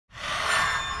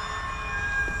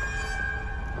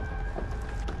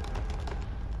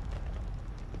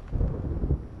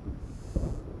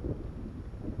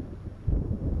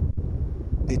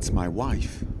It's my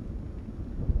wife.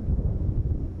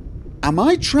 Am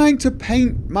I trying to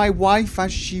paint my wife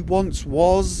as she once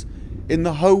was in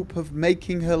the hope of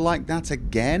making her like that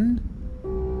again?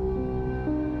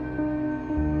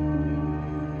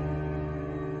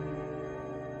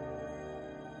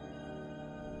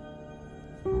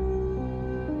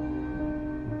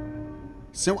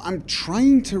 So I'm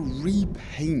trying to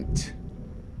repaint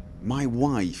my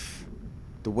wife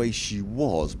the way she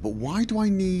was, but why do I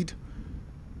need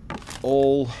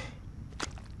all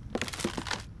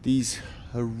these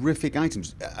horrific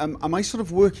items? Am I sort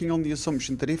of working on the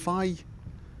assumption that if I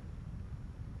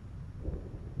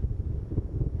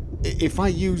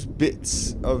use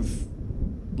bits of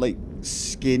like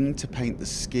skin to paint the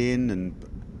skin, and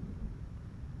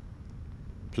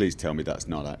please tell me that's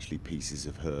not actually pieces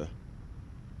of her.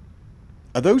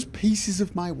 Are those pieces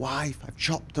of my wife? I've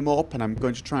chopped them up and I'm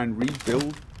going to try and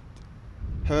rebuild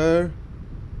her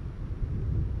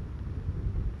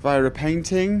via a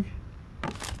painting.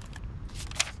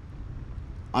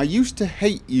 I used to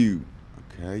hate you.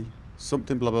 Okay.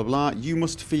 Something blah blah blah. You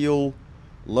must feel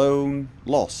lone,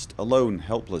 lost, alone,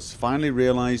 helpless. Finally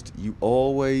realized you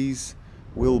always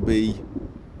will be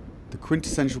the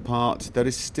quintessential part. There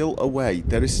is still a way.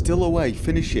 There is still a way.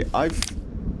 Finish it.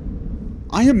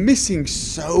 I am missing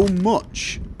so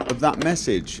much of that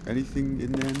message. Anything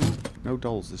in there? No, no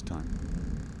dolls this time.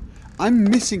 I'm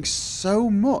missing so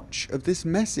much of this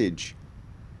message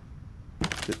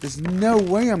that there's no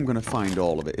way I'm going to find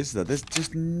all of it, is there? There's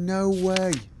just no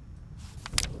way.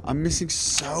 I'm missing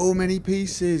so many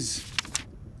pieces.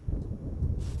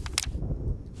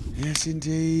 Yes,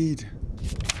 indeed.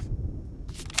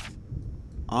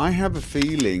 I have a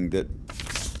feeling that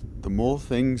the more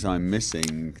things I'm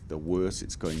missing, the worse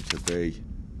it's going to be.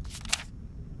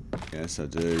 Yes, I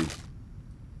do.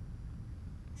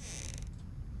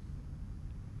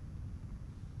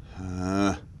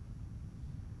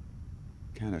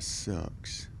 Kinda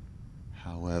sucks.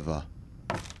 However,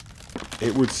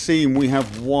 it would seem we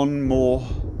have one more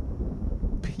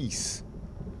piece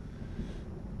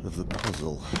of the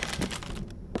puzzle.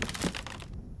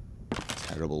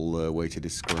 Terrible way to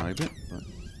describe it, but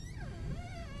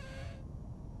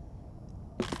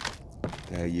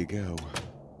there you go.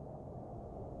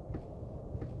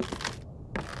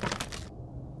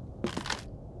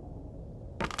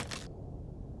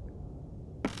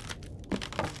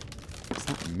 Is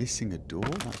that missing a door?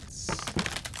 That's...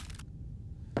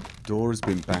 Door has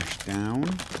been bashed down.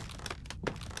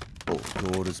 Oh,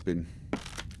 door has been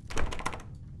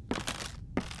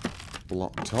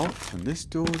blocked off, and this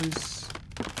door is...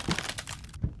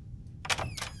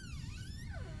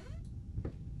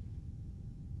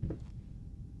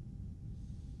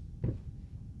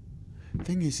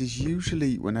 Thing is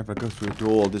usually whenever I go through a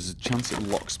door, there's a chance it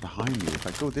locks behind me. If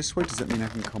I go this way, does that mean I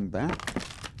can come back?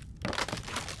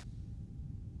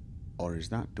 Or is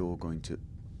that door going to...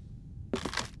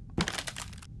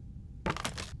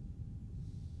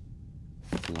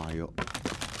 fly up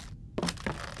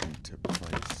into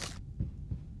place?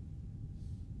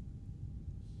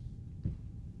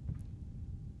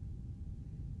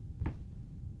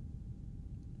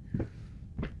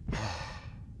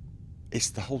 It's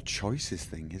the whole choices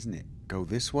thing, isn't it? Go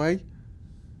this way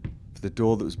for the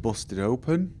door that was busted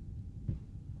open,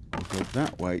 or go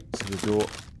that way to the door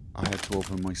I had to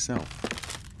open myself.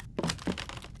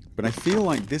 But I feel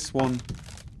like this one...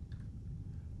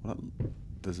 Well,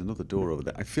 there's another door over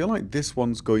there. I feel like this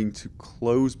one's going to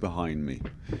close behind me.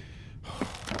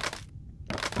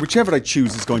 Whichever I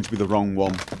choose is going to be the wrong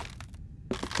one.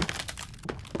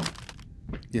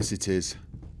 Yes, it is.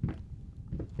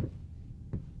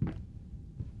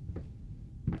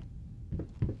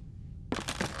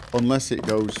 Unless it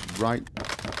goes right...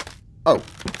 Oh.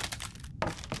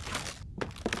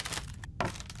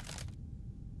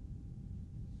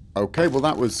 Okay, well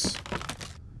that was...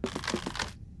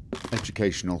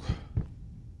 educational.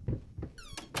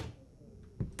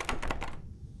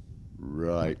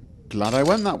 Right. Glad I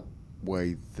went that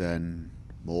way then.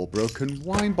 More broken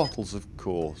wine bottles, of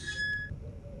course.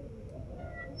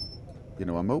 You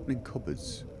know, I'm opening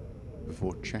cupboards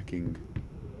before checking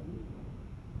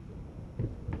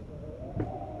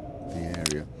the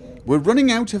area. We're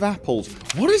running out of apples.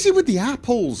 What is it with the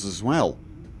apples as well?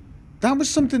 That was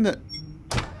something that...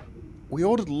 We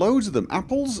ordered loads of them.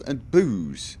 Apples and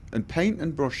booze. And paint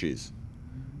and brushes.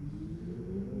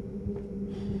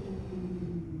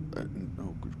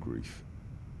 Oh, good grief.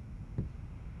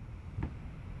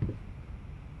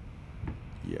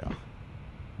 Yeah.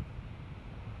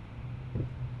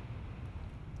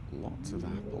 Lots of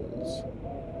apples.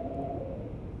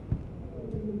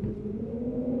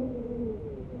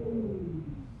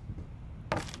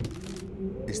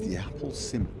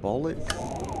 symbolic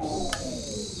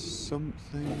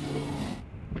something?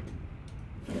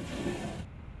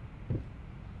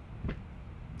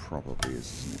 Probably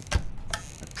isn't it?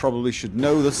 I probably should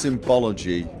know the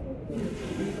symbology.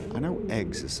 I know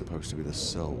eggs are supposed to be the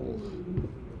soul.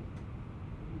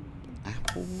 But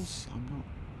apples? I'm not...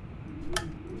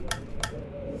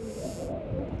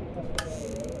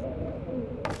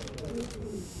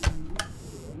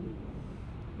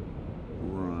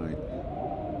 Right.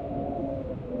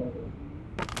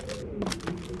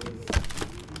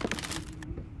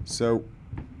 So,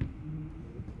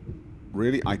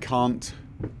 really, I can't...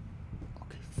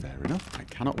 Okay, fair enough. I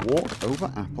cannot walk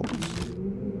over apples.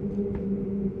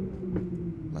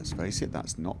 Let's face it,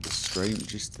 that's not the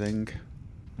strangest thing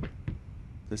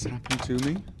that's happened to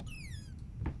me.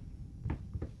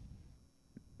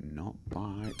 Not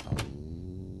by a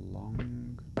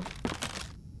long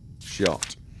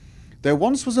shot. There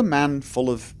once was a man full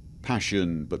of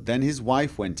passion, but then his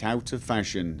wife went out of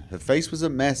fashion. Her face was a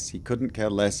mess, he couldn't care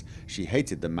less. She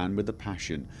hated the man with the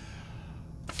passion.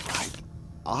 Right.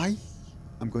 I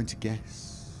am going to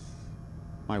guess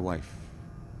my wife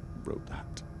wrote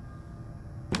that.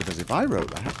 Because if I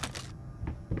wrote that,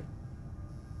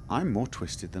 I'm more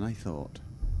twisted than I thought.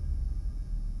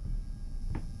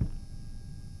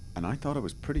 And I thought I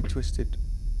was pretty twisted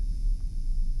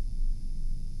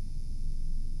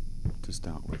to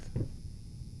start with.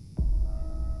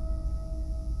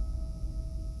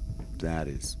 That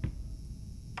is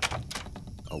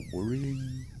a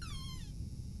worrying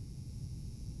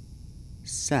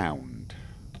sound.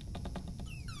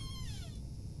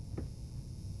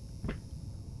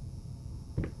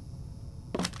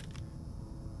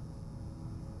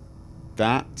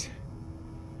 That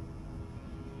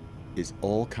is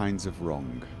all kinds of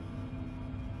wrong.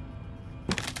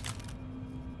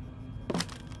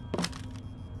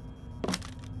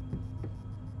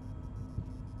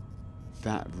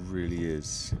 That really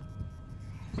is.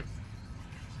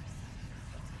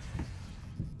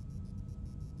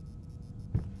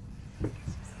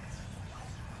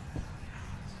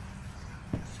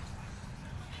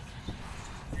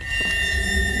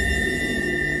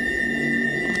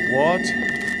 What?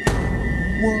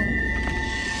 What?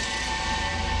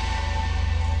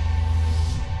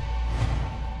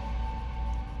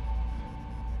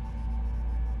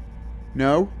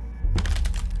 No?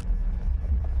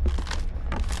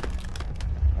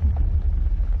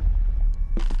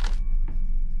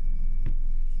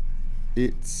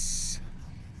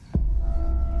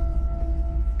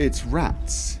 It's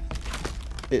rats.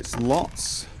 It's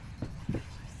lots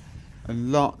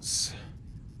and lots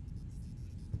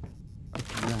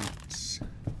of rats.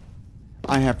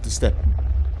 I have to step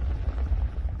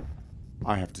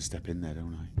in there,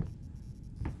 don't I?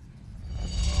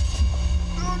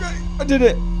 Okay, I did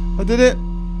it. I did it.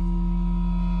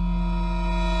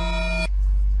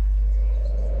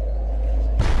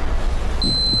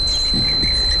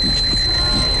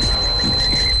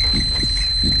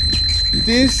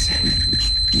 This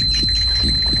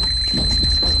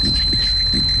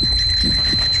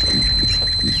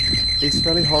is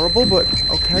fairly horrible, but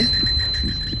okay.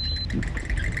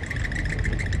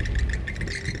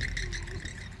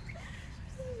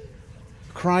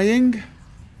 Crying?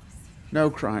 No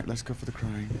crying. Let's go for the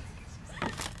crying.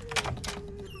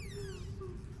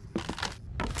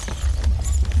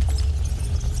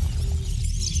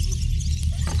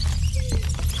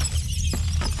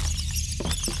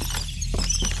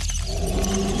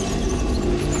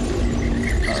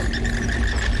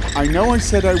 I know I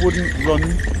said I wouldn't run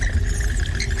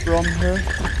from her,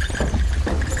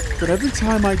 but every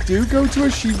time I do go to her,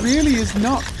 she really is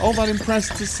not all that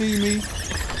impressed to see me.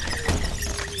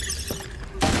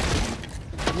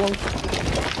 Well,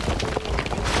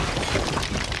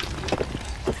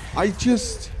 I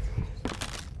just...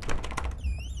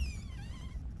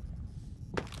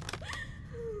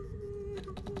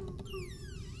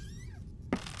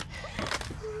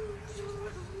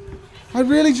 I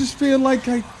really just feel like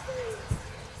I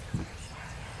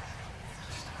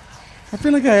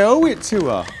feel like I owe it to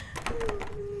her.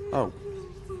 Oh.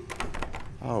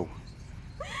 Oh.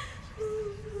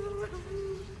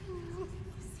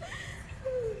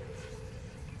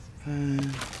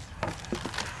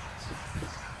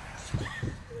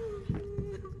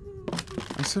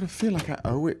 I sort of feel like I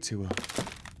owe it to her.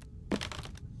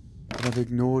 That I've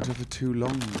ignored her for too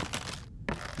long.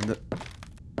 And that...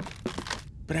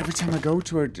 But every time I go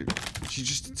to her, she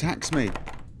just attacks me.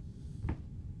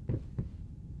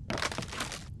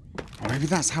 Or maybe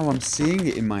that's how I'm seeing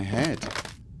it in my head.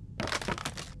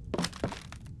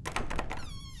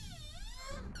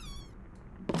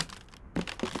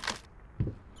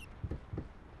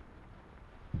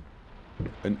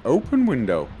 An open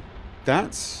window.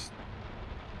 That's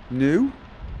new.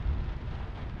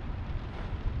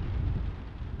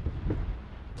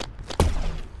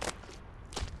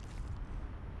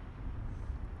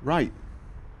 Right.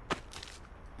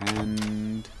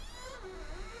 And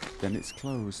then it's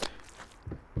closed.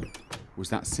 Was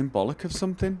that symbolic of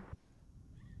something?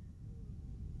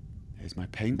 Here's my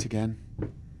paint again.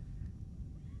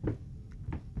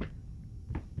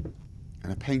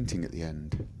 And a painting at the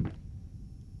end.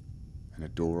 And a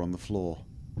door on the floor.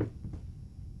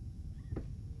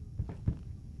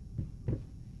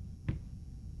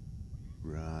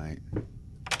 Right.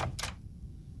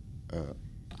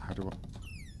 How do I...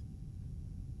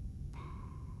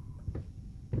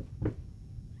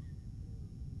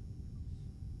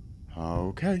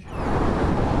 Okay.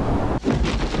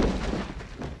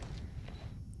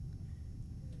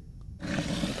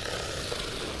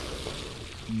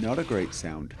 Not a great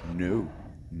sound. No.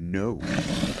 No.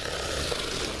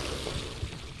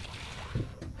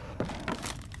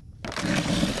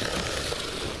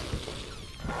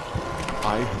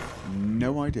 I have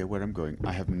no idea where I'm going.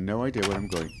 I have no idea where I'm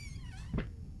going.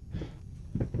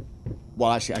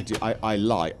 Well, actually, I do. I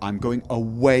lie. I'm going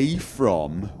away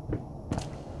from...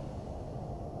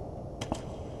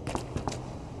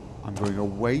 I'm going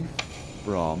away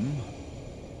from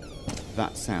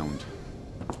that sound.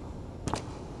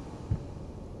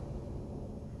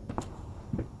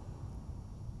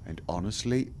 And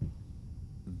honestly,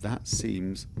 that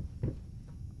seems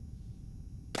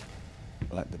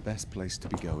like the best place to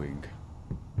be going.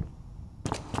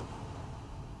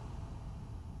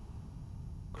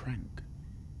 Crank.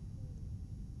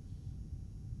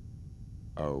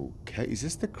 Okay, is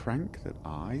this the crank that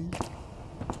I...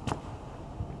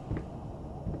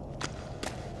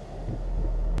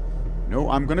 No,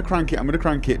 I'm going to crank it. I'm going to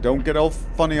crank it. Don't get all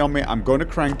funny on me. I'm going to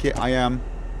crank it. I am.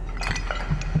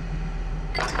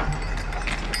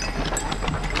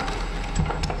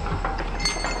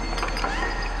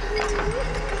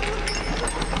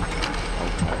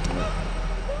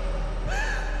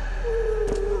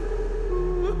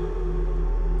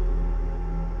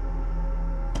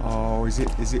 Oh, is it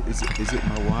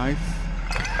my wife?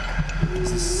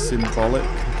 Is this symbolic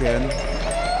again?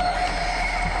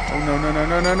 Oh, no, no, no,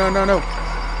 no, no, no, no, no.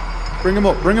 Bring him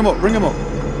up, bring him up, bring him up.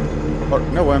 Oh,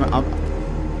 no, I'm...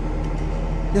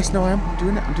 Yes, no, I am. I'm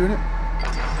doing it, I'm doing it.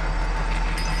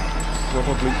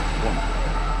 Probably one.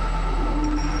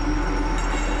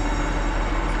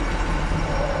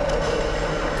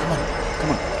 Come on, come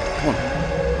on, come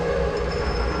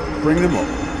on. Bring him up.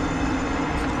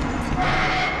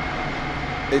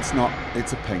 It's not,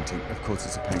 it's a painting. Of course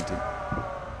it's a painting.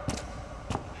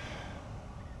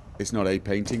 It's not a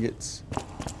painting, it's...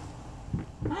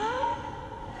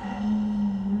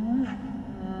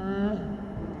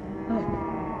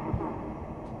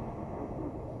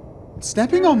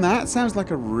 Stepping on that sounds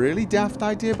like a really daft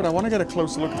idea, but I want to get a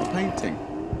closer look at the painting.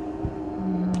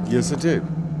 Yes, I do.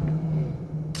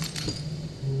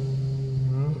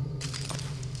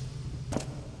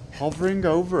 Hovering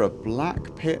over a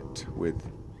black pit with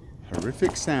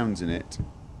horrific sounds in it.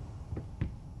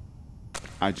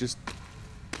 I just...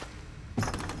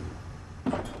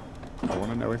 I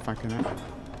want to know if I can act...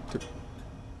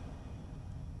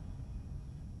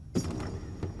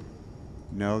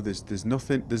 No, there's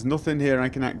nothing here I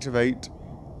can activate.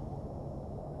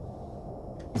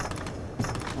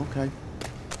 Okay.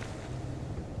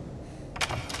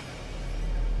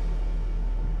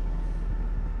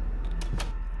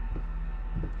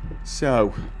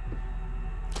 So,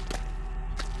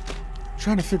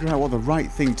 trying to figure out what the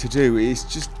right thing to do is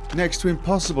just next to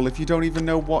impossible if you don't even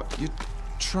know what you're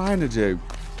trying to do.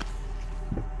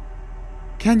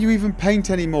 Can you even paint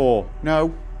anymore?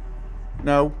 No.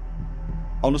 No.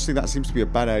 Honestly, that seems to be a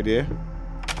bad idea.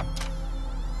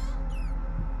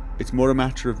 It's more a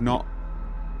matter of not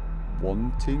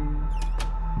wanting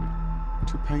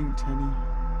to paint any...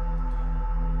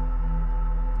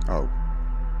 Oh.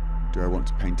 Do I want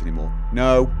to paint anymore?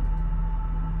 No.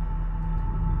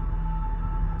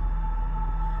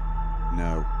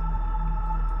 No.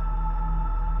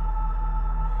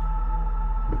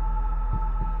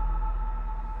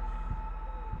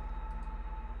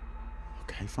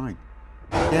 Okay, fine.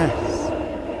 Yes.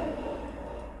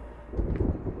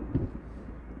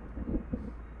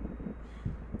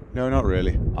 No, not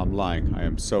really. I'm lying. I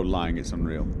am so lying, it's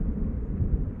unreal.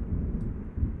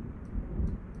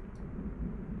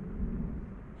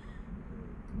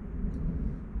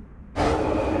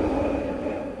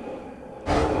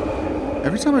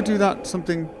 Every time I do that,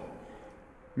 something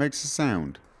makes a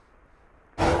sound.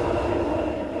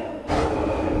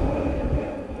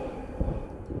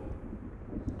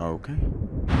 Okay.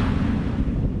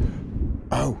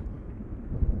 Oh.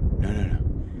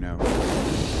 No.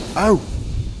 Oh!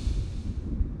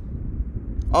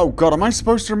 Oh god, am I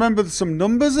supposed to remember some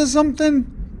numbers or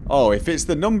something? Oh, if it's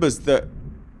the numbers that...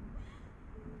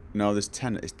 No, there's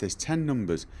 10. There's 10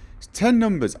 numbers. It's 10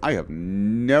 numbers. I have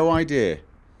no idea.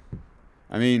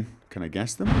 I mean, can I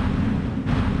guess them?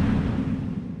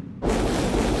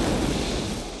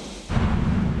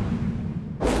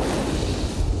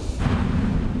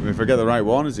 If I get the right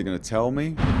one, is he going to tell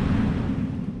me?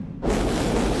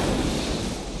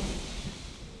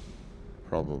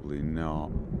 Probably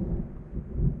not.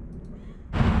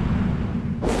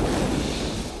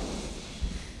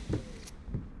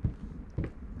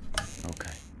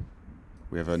 Okay.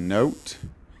 We have a note.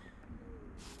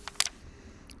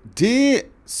 Dear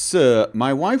Sir,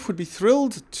 my wife would be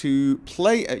thrilled to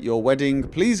play at your wedding.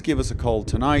 Please give us a call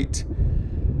tonight.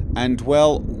 And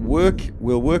well,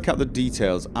 we'll work out the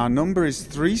details. Our number is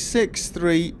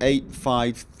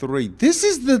 363853.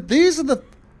 These are the...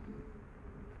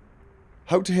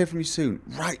 Hope to hear from you soon.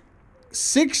 Right.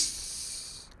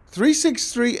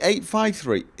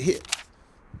 363853. Here.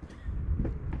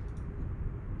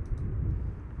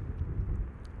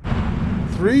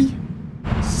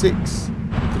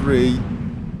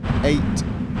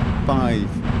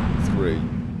 363853.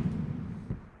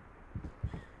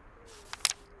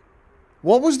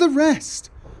 What was the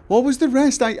rest? What was the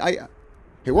rest? It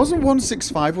wasn't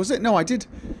 165, was it? No, I did.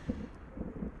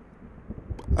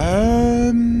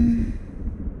 I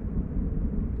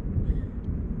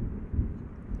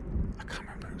can't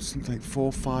remember. It was something like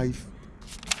 45.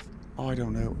 Oh, I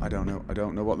don't know. I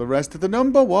don't know what the rest of the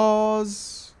number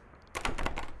was.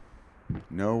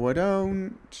 No, I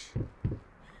don't.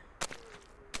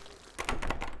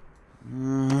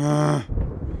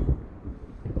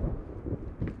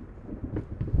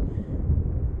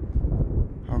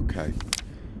 Okay.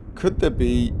 Could there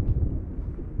be...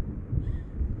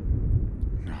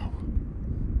 No.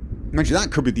 Imagine that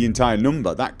could be the entire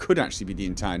number. That could actually be the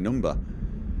entire number.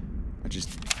 I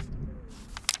just...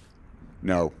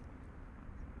 No.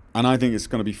 And I think it's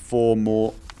going to be 4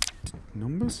 more...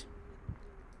 numbers?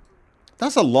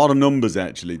 That's a lot of numbers,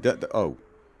 actually. Oh.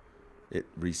 It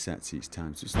resets each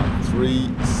time. So it's like 3,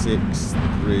 6,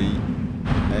 3, 8,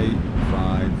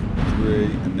 5, 3,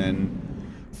 and then...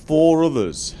 4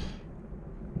 others.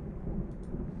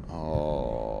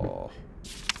 Oh.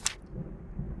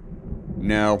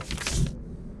 No.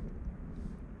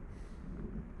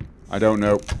 I don't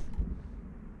know.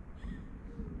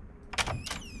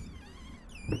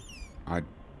 I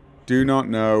do not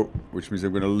know, which means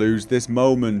I'm going to lose this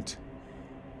moment.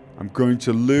 I'm going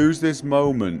to lose this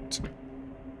moment.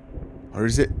 Or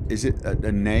is it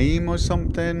a name or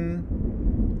something?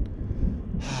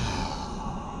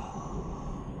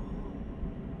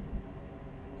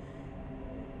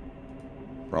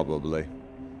 Probably.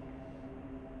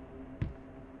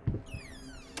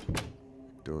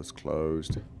 Doors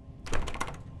closed.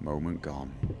 Moment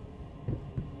gone.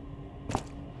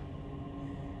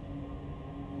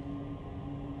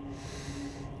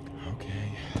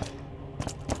 Okay.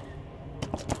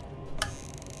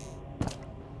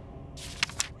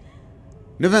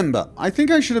 November. I think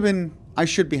I should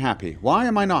be happy. Why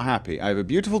am I not happy? I have a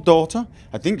beautiful daughter.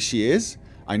 I think she is.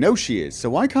 I know she is. So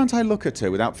why can't I look at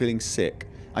her without feeling sick?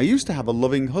 I used to have a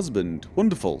loving husband,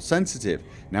 wonderful, sensitive.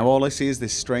 Now all I see is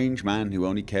this strange man who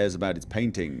only cares about his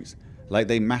paintings. Like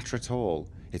they matter at all.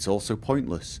 It's all so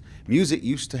pointless. Music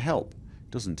used to help.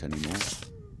 Doesn't anymore.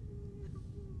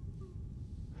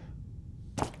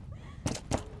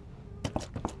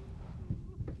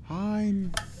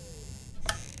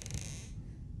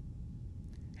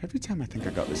 Every time I think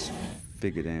I got this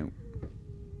figured out,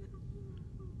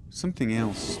 something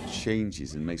else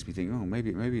changes and makes me think, oh,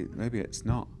 maybe it's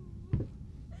not.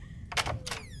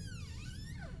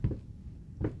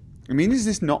 I mean, is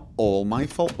this not all my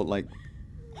fault, but like...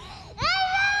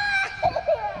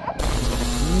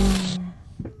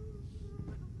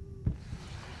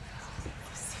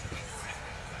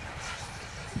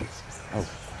 Oh.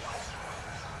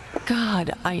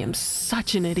 God, I am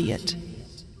such an idiot.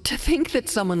 To think that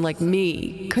someone like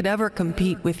me could ever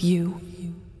compete with you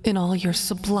in all your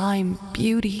sublime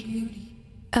beauty,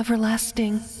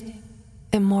 everlasting,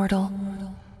 immortal.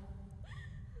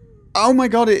 Oh my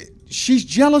god, she's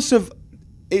jealous of...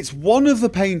 It's one of the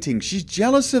paintings. She's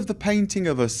jealous of the painting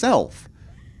of herself.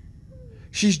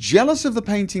 She's jealous of the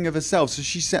painting of herself, so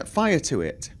she set fire to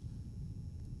it.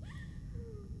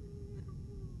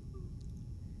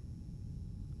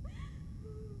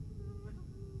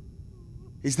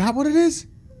 Is that what it is?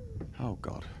 Oh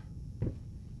god.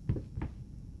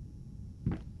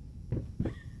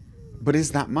 But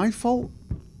is that my fault?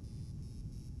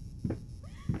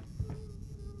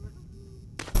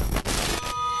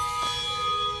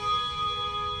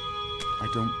 I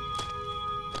don't...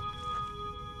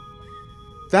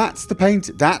 That's the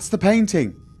paint. That's the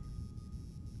painting.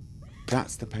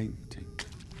 That's the painting.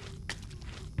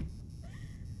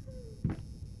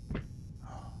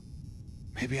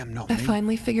 Maybe I'm not I me.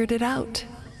 finally figured it out.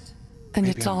 And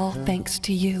Maybe it's I'm all her. thanks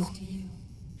to you.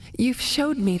 You've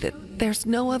showed me that there's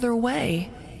no other way.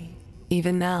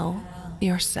 Even now,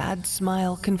 your sad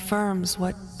smile confirms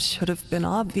what should have been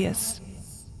obvious.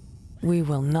 We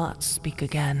will not speak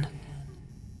again.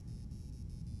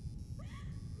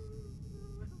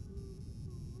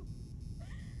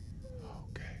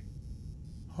 Okay.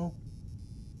 Oh.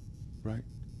 Right.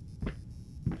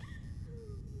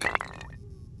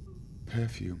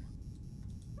 Perfume.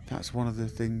 That's one of the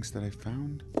things that I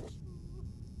found.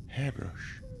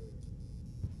 Hairbrush.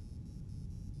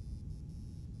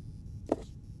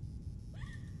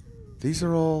 These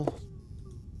are all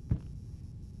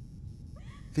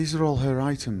her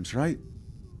items, right?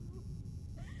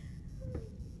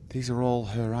 These are all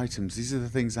her items. These are the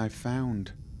things I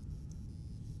found.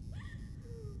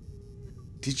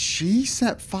 Did she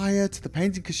set fire to the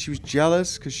painting because she was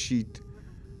jealous? Because she'd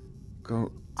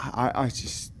go... I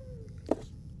just...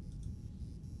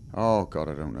 Oh, God,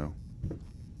 I don't know.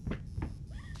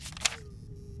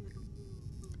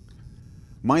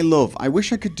 My love, I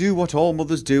wish I could do what all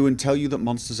mothers do and tell you that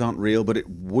monsters aren't real, but it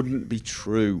wouldn't be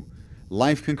true.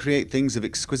 Life can create things of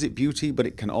exquisite beauty, but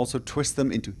it can also twist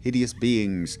them into hideous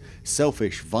beings.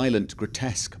 Selfish, violent,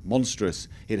 grotesque, monstrous.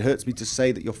 It hurts me to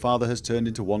say that your father has turned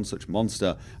into one such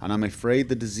monster, and I'm afraid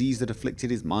the disease that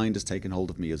afflicted his mind has taken hold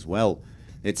of me as well.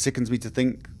 It sickens me to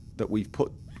think that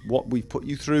what we've put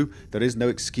you through. There is no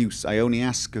excuse. I only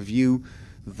ask of you,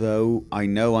 though I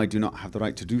know I do not have the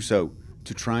right to do so,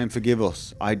 to try and forgive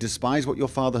us. I despise what your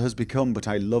father has become, but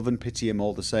I love and pity him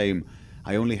all the same.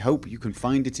 I only hope you can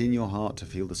find it in your heart to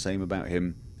feel the same about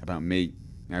him, about me.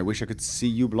 I wish I could see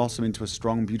you blossom into a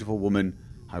strong, beautiful woman.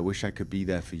 I wish I could be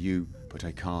there for you, but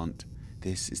I can't.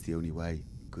 This is the only way.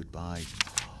 Goodbye.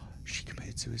 She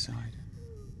committed suicide.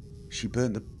 She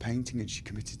burnt the painting and she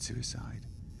committed suicide.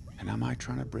 And am I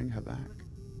trying to bring her back?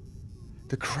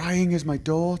 The crying is my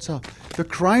daughter. The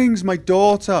crying's my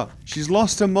daughter. She's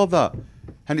lost her mother.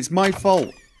 And it's my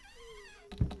fault.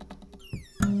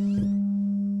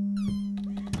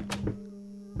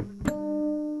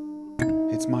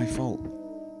 It's my fault.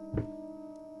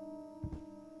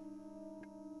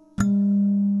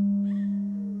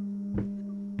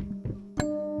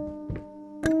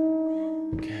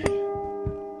 Okay.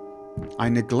 I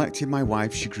neglected my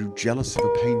wife. She grew jealous of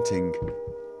a painting.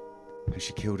 And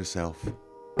she killed herself.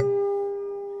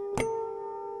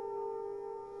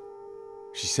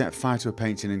 She set fire to a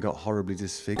painting and got horribly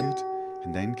disfigured.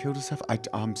 And then killed herself.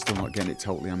 I'm still not getting it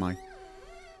totally, am I?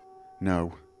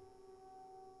 No.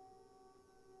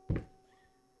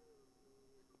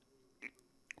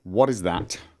 What is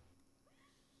that?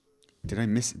 Did I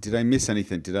miss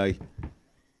anything? I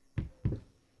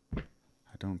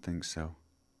don't think so.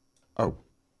 Oh.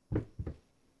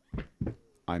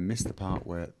 I missed the part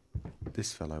where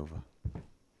this fell over.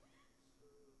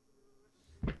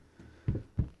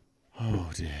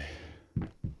 Oh dear.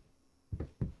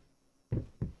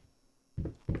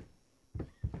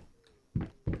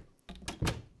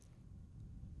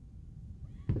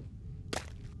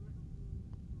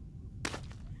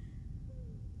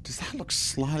 Does that look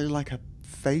slightly like a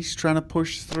face trying to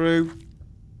push through?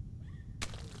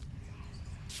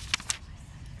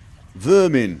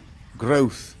 Vermin,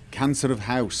 growth, cancer of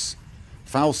house,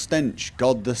 foul stench,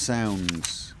 God the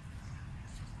sounds.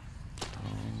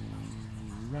 All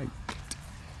right.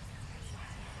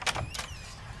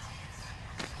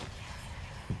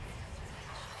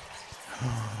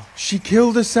 She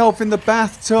killed herself in the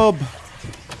bathtub.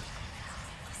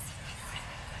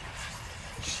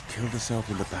 She killed herself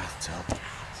in the bathtub.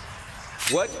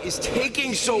 What is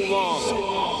taking so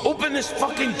long? Open this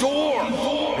fucking door!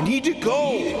 I need to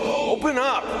go! Open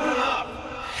up!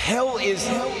 Hell is...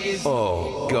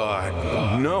 Oh,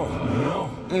 God. No.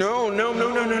 No.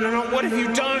 What have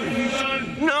you done?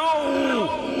 No!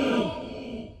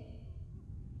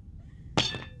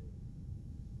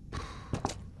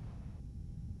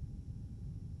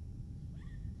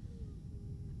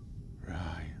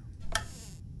 Right.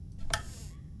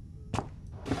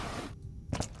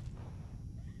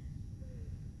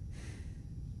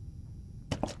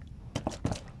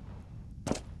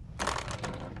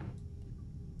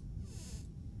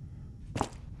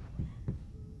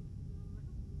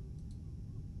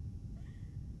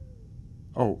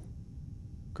 Oh,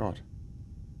 God.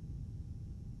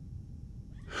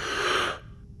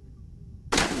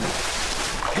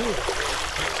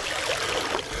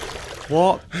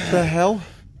 What the hell?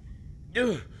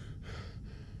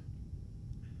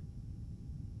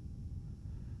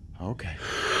 Okay.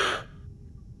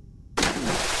 I'm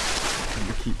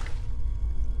gonna keep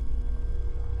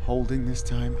holding this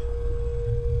time.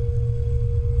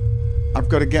 I've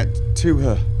got to get to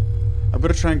her. I've got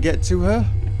to try and get to her.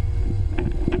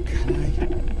 Can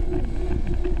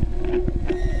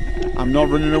I? I'm not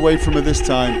running away from her this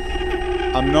time.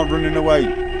 I'm not running away.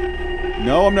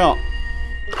 No, I'm not.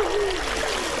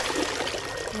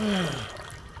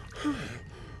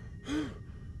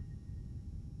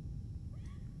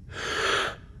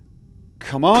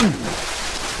 Come on.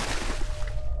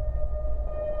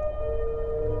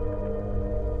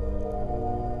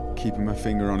 Keeping my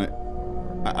finger on it.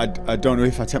 I don't know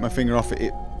if I take my finger off it,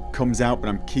 it comes out, but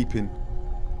I'm keeping.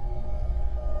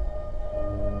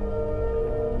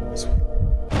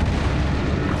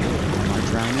 Am I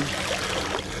drowning?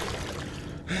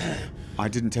 I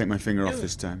didn't take my finger off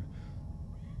this time.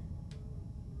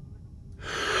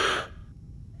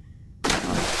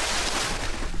 I'm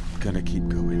gonna keep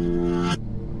going.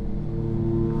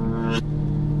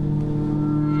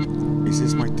 Is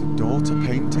this my daughter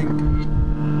painting?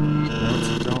 No, it's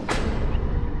a dog.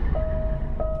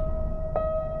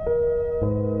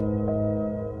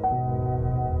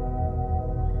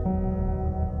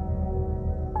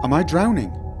 Am I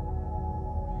drowning?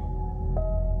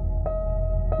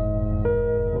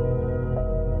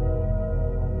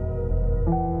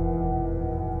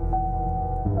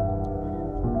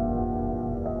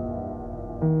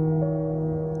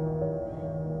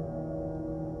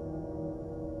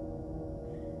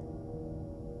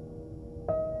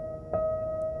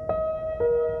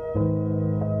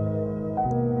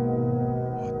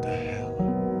 What the hell?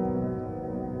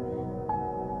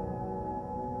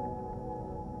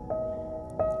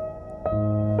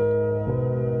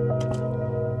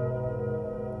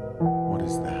 What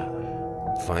is that?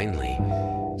 Finally,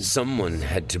 someone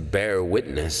had to bear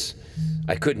witness.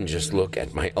 I couldn't just look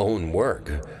at my own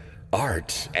work.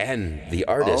 Art and the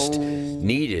artist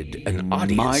needed an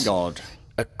audience. My God.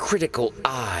 A critical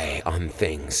eye on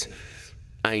things.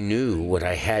 I knew what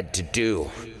I had to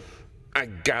do. I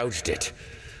gouged it,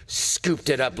 scooped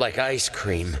it up like ice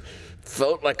cream,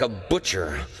 felt like a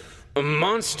butcher, a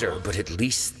monster, but at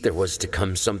least there was to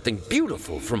come something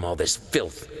beautiful from all this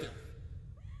filth.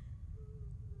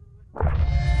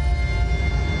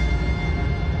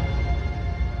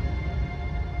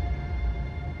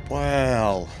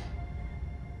 Well,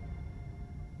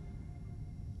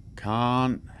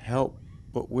 can't help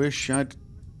but wish I'd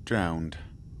drowned.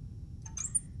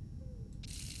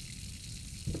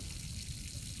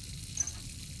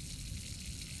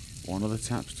 One of the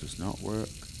taps does not work.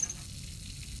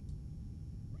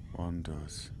 One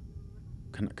does.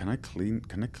 Can I clean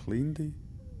the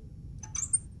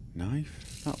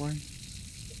knife that way?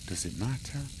 Does it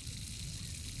matter?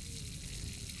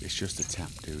 It's just a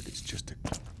tap, dude. It's just a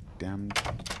damn.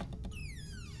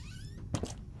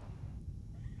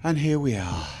 And here we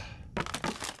are.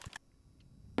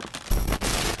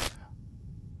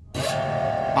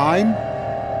 I'm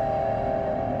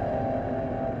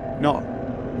not.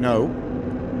 No.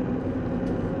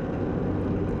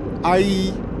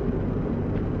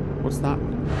 What's that?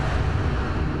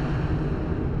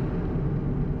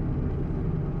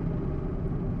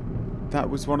 That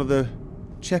was one of the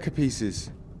checker pieces.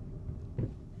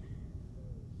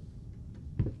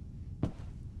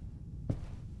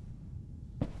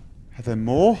 Are there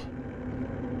more?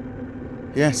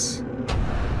 Yes.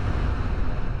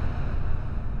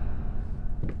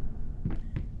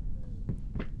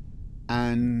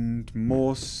 And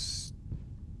more still?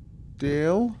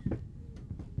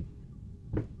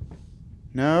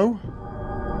 No?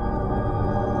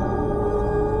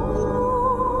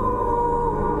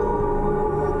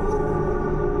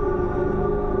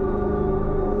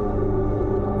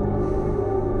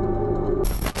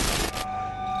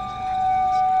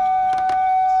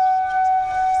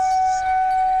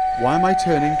 Why am I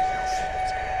turning?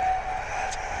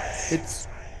 It's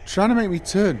trying to make me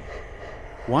turn.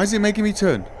 Why is it making me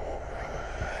turn?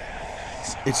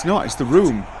 It's not, it's the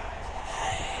room.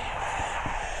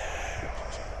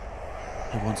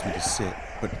 It wants me to sit,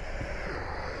 but...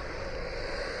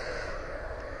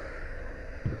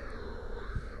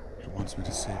 It wants me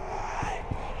to sit.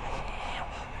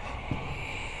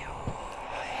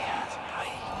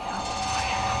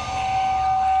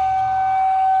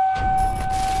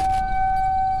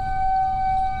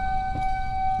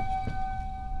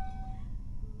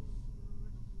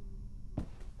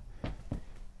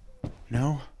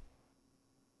 No?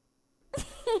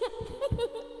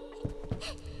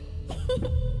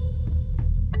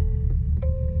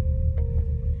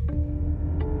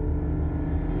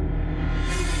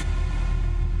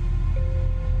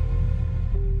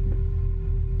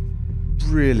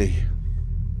 Really?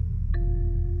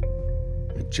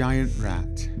 A giant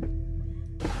rat.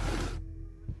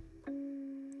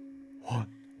 What?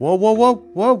 Whoa, whoa, whoa,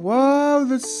 whoa, whoa,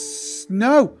 there's...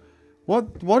 No!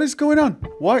 What is going on?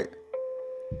 Why?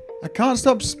 I can't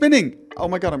stop spinning! Oh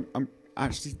my god, I'm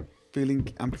actually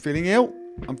feeling... I'm feeling ill.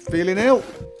 I'm feeling ill.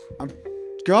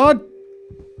 God!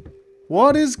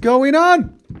 What is going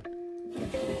on?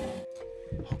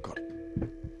 Oh god.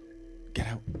 Get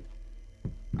out.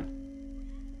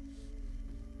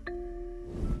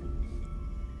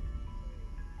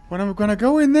 When I'm gonna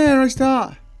go in there, I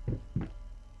start.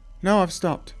 No, I've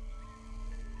stopped.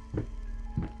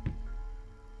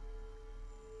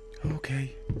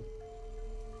 Okay.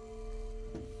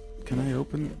 Can I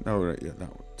open? Oh, right, yeah,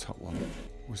 that top one.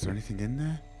 Was there anything in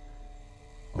there?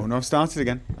 Oh no, I've started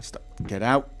again. Get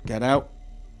out, get out.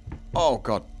 Oh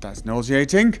god, that's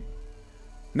nauseating.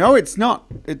 No, it's not.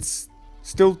 It's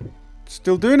still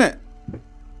doing it.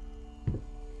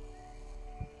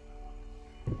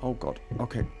 Oh god,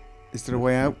 okay. Is there a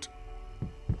way out?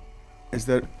 Is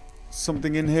there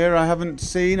something in here I haven't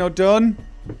seen or done?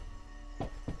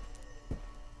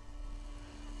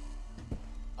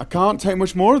 I can't take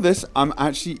much more of this. I'm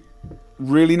actually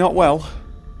really not well.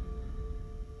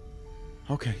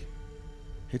 Okay.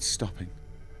 It's stopping.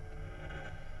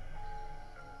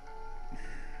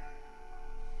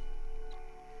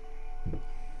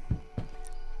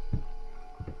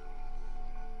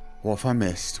 What have I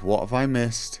missed? What have I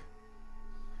missed?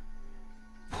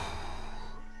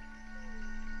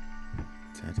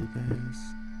 Teddy bears.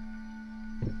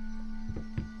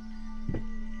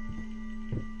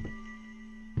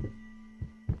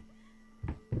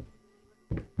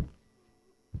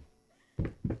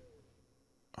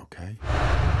 Okay.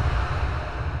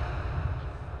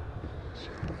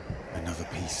 Another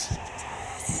piece.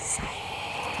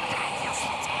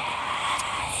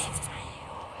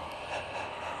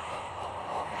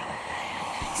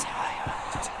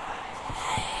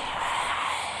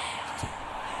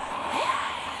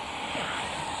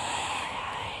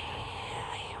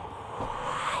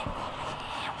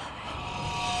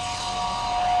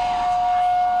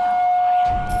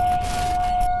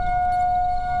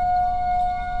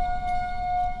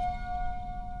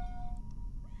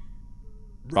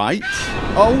 Right.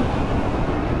 Oh.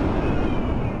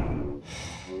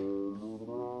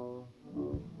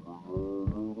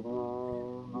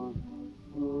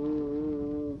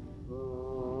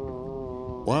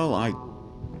 Well, I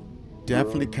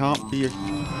definitely can't be accused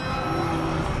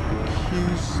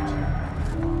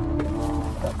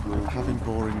of having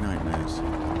boring nightmares.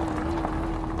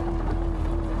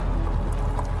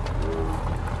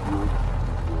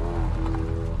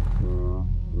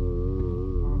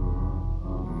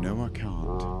 No, I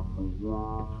can't.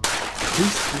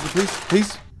 Peace, peace,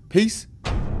 peace, peace.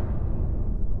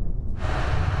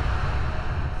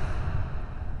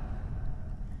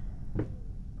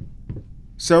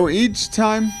 So each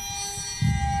time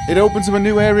it opens up a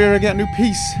new area, I get a new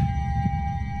piece.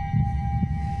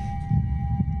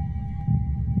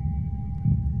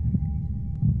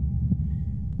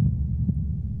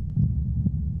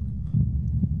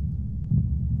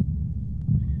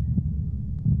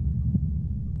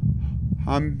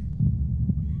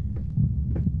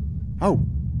 Oh.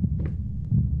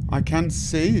 I can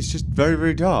see, it's just very,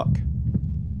 very dark.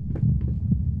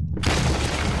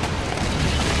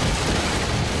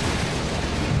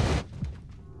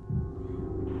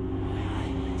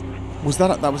 Was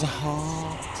that was a heart?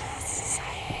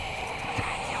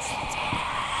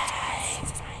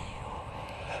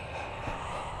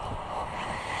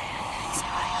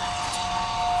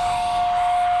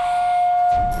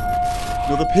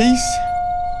 Another piece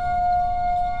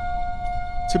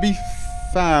to be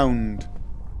found.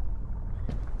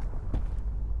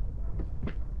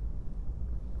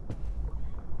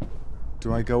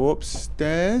 Do I go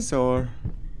upstairs or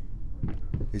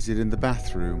is it in the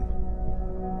bathroom?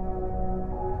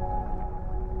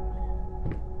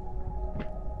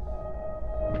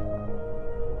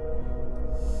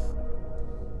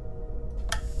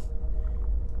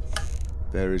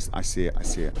 There is, I see it, I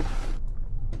see it.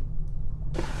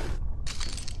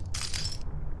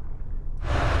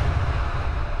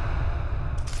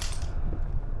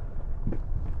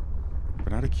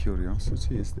 But out of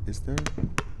curiosity, is there?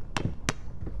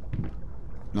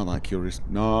 Not that curious.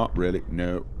 Not really.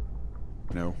 No.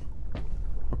 No.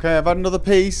 Okay, I've had another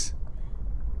piece.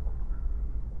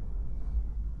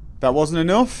 That wasn't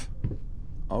enough?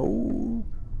 Oh.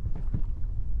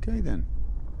 Okay then.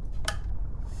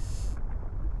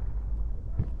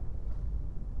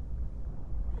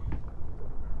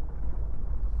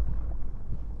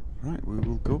 Right, we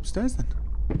will go upstairs then.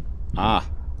 Ah.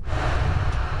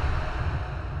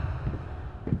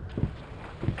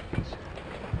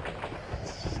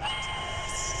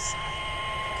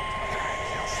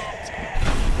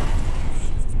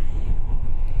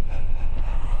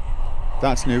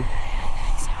 That's new.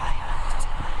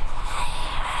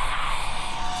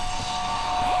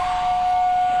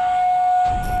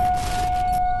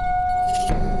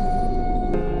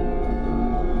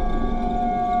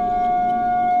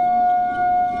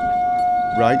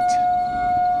 Right.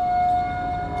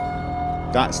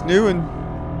 That's new, and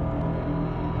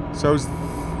so's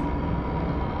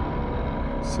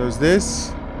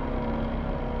this.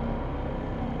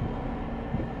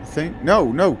 I think.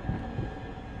 No.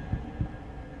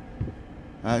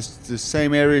 That's the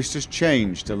same area, it's just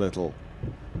changed a little.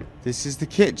 This is the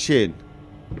kitchen.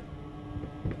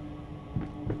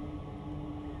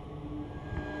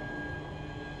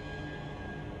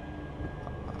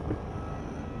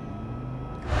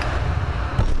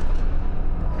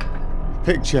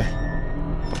 Picture.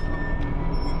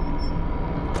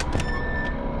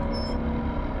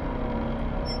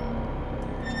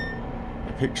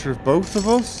 A picture of both of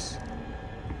us.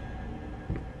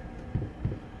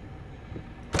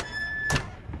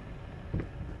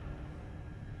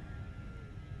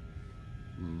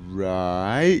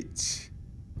 Right.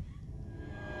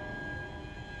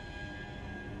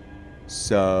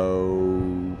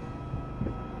 So...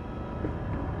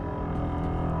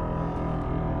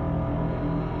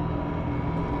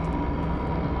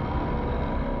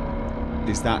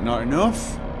 is that not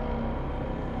enough?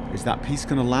 Is that piece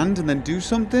gonna land and then do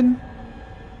something?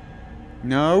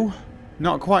 No,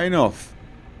 not quite enough.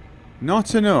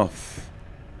 Not enough.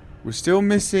 We're still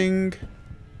missing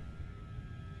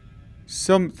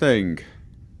something.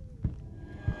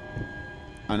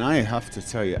 And I have to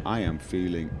tell you, I am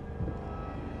feeling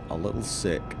a little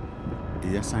sick.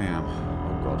 Yes, I am.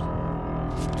 Oh, God.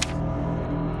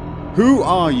 Who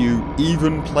are you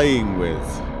even playing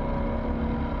with?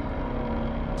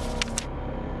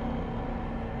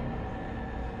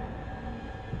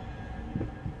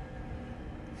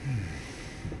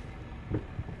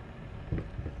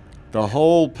 The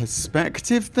whole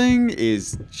perspective thing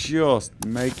is just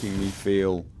making me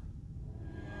feel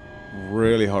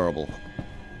really horrible.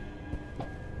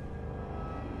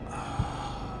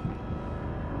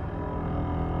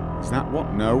 Is that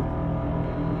what? No.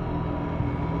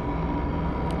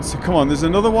 So come on, there's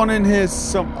another one in here.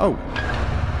 Oh.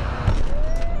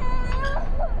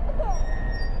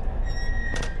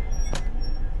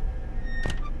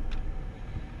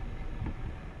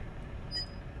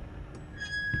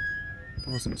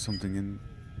 There wasn't something in...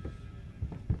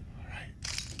 Alright.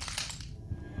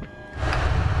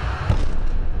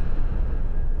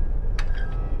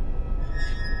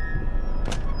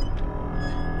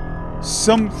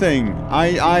 Something.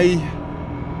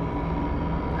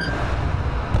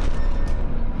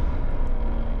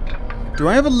 Do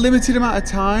I have a limited amount of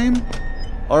time?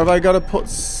 Or have I got to put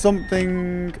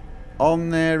something on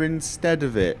there instead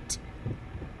of it?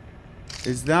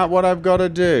 Is that what I've got to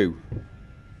do?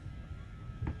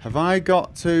 Have I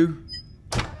got to...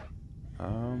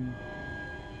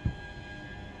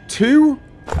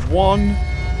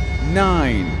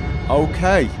 219.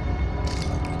 Okay.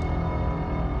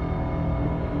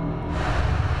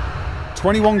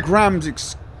 21 grams,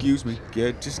 excuse me. Yeah,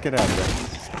 just get out of there.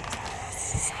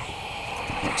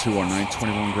 Not 219,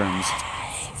 21 grams.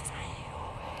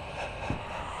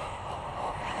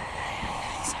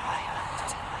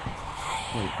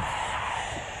 Wait.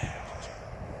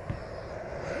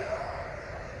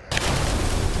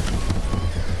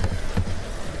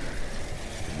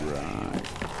 Right.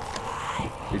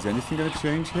 Is anything going to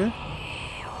change here?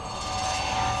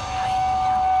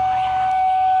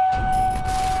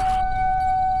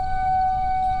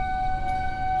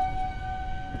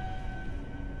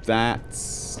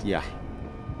 That's... yeah.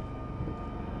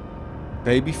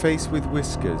 Baby face with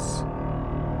whiskers.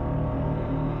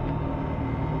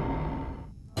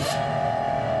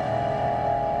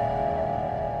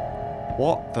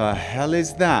 What the hell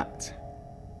is that?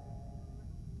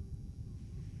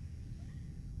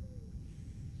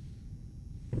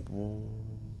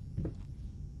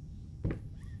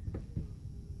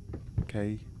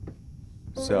 Okay.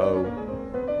 So...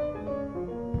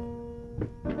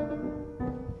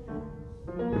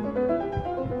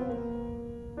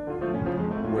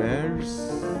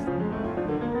 where's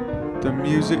the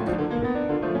music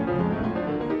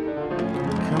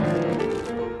coming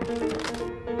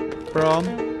from?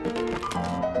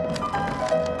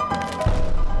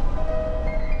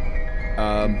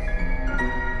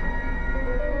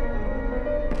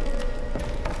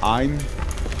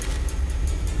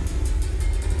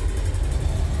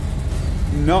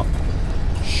 I'm not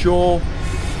sure.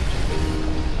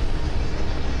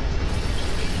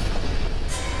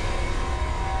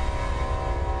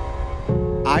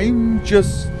 I'm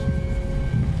just...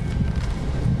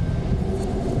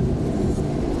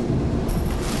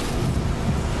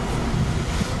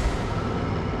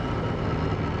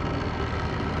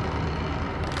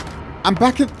 I'm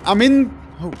back at... I'm in...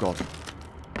 Oh, God.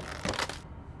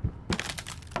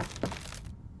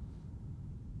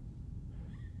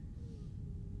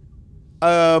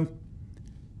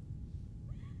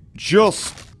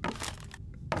 Just...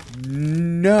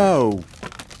 No.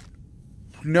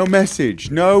 No message.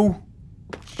 No.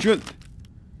 Just...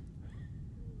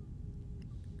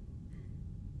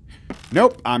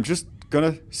 Nope. I'm just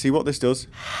gonna see what this does.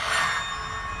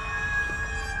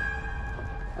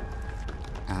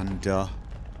 And,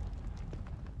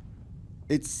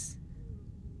 it's...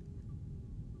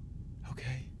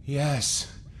 Okay.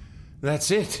 Yes, that's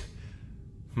it,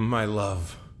 my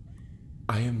love.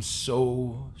 I am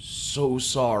so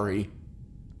sorry.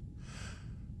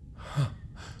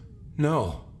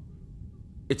 No,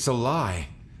 it's a lie.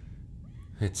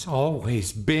 It's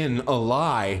always been a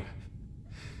lie.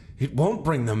 It won't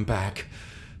bring them back.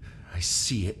 I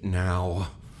see it now.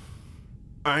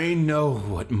 I know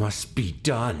what must be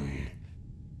done.